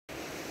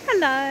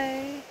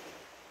Hello,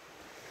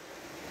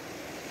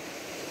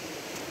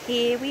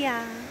 here we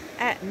are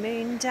at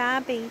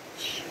Moondah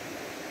Beach,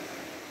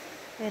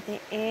 where the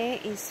air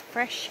is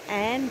fresh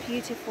and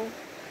beautiful.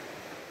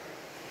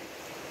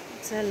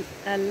 It's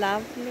a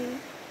lovely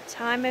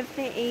time of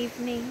the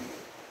evening,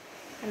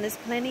 and there's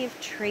plenty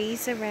of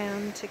trees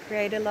around to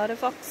create a lot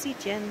of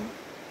oxygen.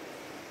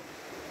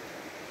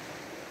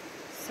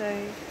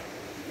 So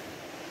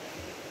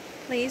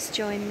please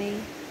join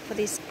me for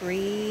this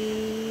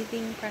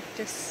breathing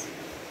practice.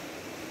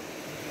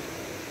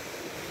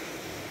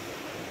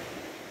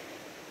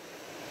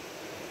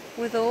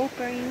 We've all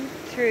been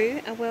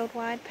through a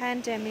worldwide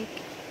pandemic.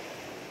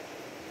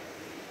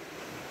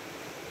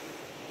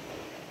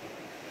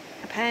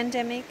 A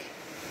pandemic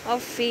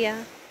of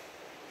fear,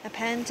 a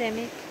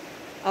pandemic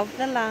of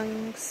the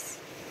lungs.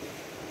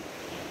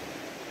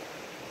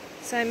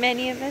 So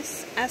many of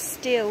us are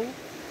still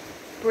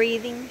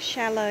breathing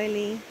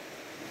shallowly.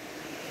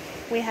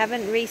 We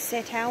haven't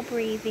reset our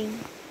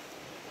breathing.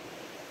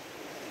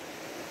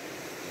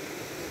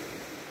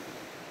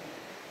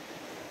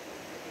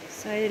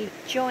 So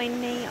join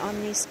me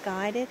on this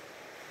guided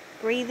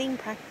breathing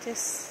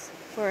practice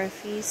for a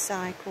few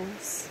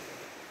cycles.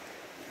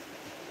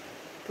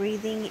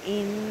 Breathing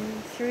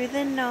in through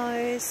the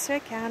nose to a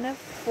count of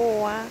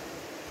 4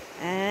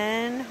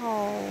 and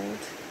hold.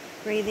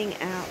 Breathing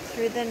out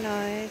through the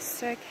nose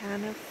to a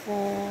count of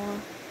 4.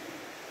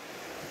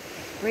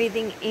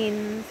 Breathing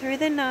in through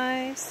the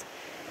nose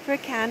for a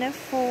count of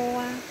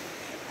 4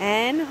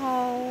 and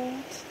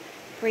hold.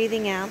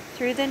 Breathing out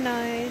through the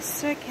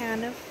nose to a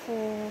count of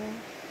 4.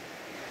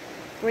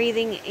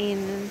 Breathing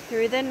in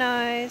through the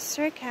nose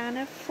to a count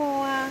of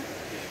 4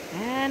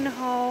 and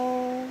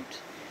hold.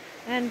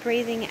 And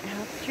breathing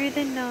out through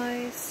the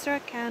nose to a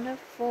count of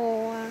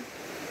 4.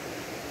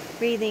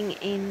 Breathing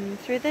in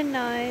through the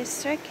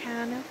nose to a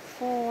count of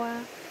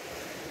 4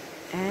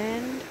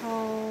 and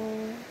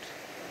hold.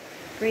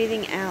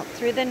 Breathing out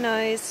through the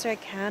nose to a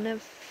count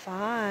of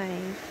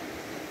 5.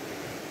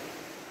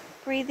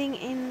 Breathing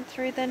in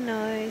through the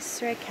nose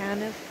to a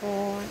count of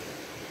 4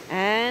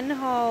 and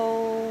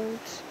hold.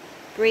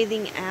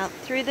 Breathing out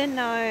through the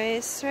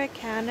nose to a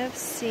count of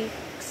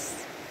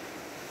 6.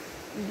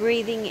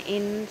 Breathing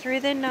in through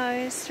the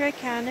nose to a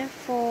count of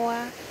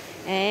 4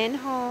 and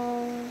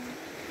hold.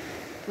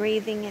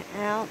 Breathing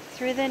out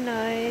through the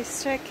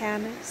nose to a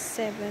count of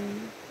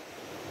 7.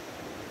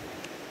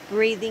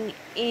 Breathing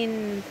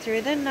in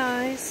through the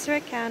nose to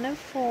a count of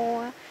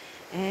 4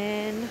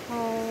 and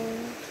hold.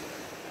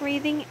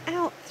 Breathing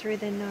out through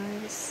the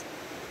nose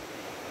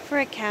for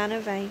a count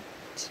of 8.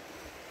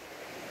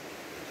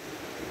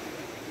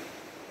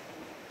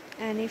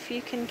 And if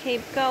you can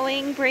keep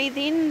going, breathe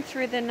in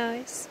through the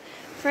nose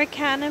for a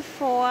count of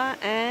 4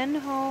 and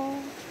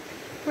hold.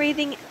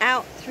 Breathing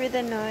out through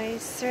the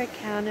nose to a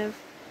count of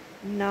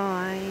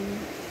 9.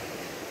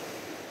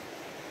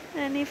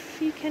 And if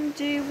you can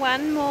do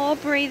one more,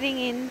 breathing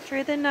in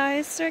through the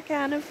nose to a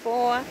count of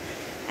 4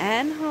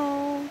 and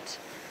hold.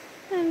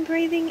 And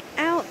breathing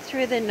out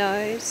through the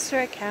nose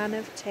to a count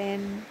of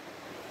 10.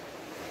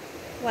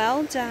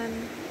 Well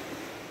done.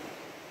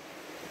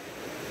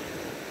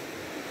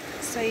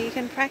 So you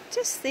can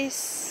practice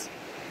this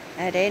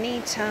at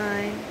any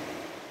time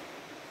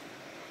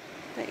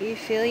that you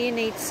feel you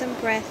need some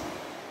breath.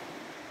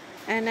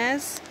 And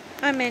as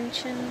I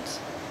mentioned,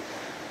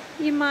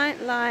 you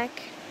might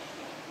like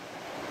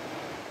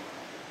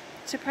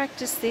to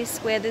practice this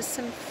where there's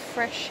some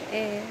fresh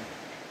air,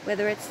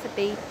 whether it's the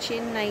beach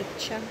in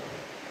nature.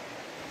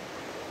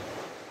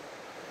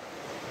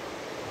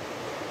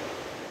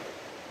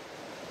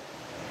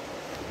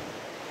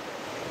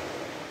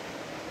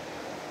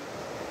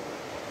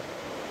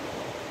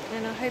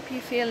 And I hope you're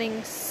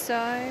feeling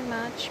so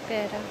much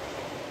better.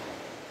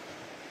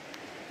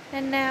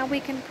 And now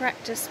we can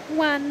practice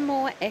one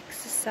more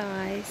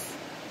exercise.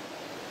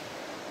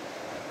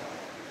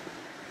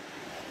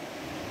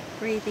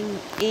 Breathing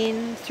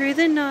in through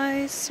the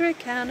nose to a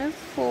count of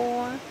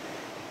 4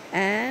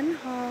 and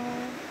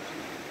hold.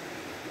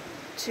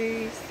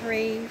 2,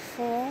 3,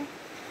 4.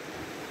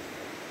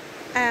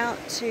 Out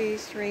 2,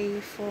 3,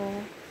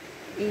 4.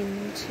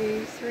 In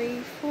 2, 3,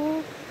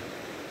 4.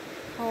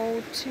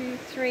 Hold 2,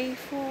 3,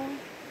 4.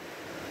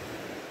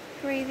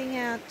 Breathing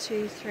out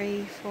 2,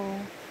 3, 4.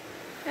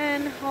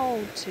 And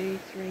hold 2,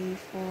 3,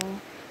 4.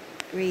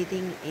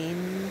 Breathing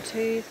in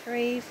 2,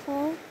 3,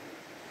 4.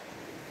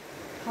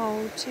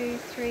 Hold 2,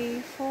 3,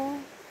 4.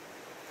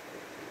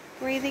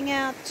 Breathing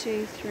out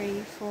 2,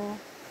 3, 4.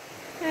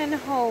 And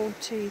hold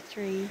 2,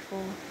 3,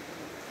 4.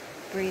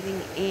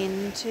 Breathing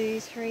in 2,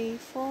 3,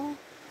 4.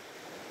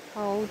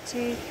 Hold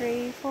 2,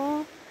 3,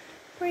 4.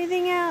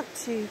 Breathing out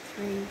 2,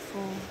 3,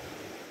 4.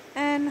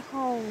 And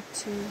hold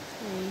 2,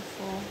 3,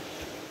 4.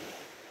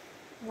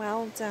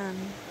 Well done.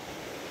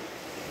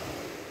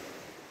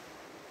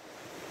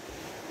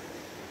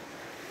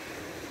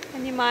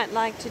 And you might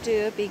like to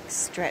do a big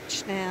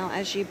stretch now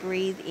as you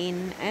breathe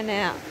in and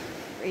out.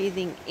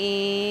 Breathing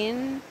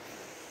in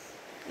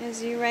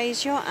as you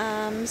raise your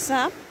arms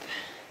up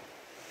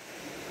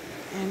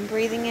and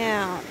breathing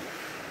out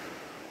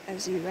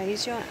as you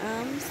raise your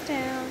arms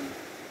down.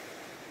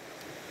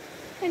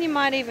 And you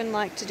might even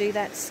like to do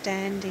that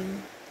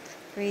standing.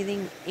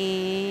 Breathing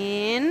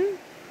in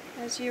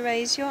as you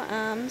raise your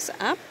arms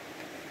up,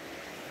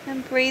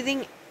 and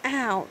breathing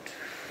out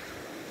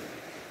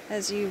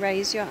as you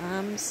raise your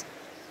arms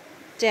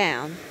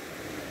down.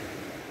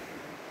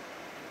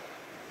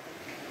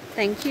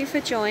 Thank you for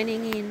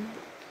joining in,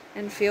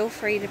 and feel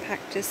free to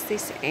practice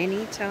this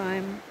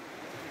anytime.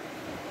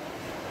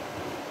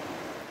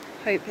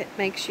 Hope it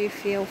makes you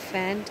feel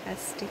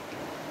fantastic.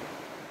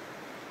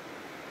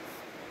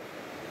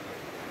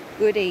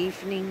 Good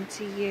evening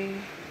to you.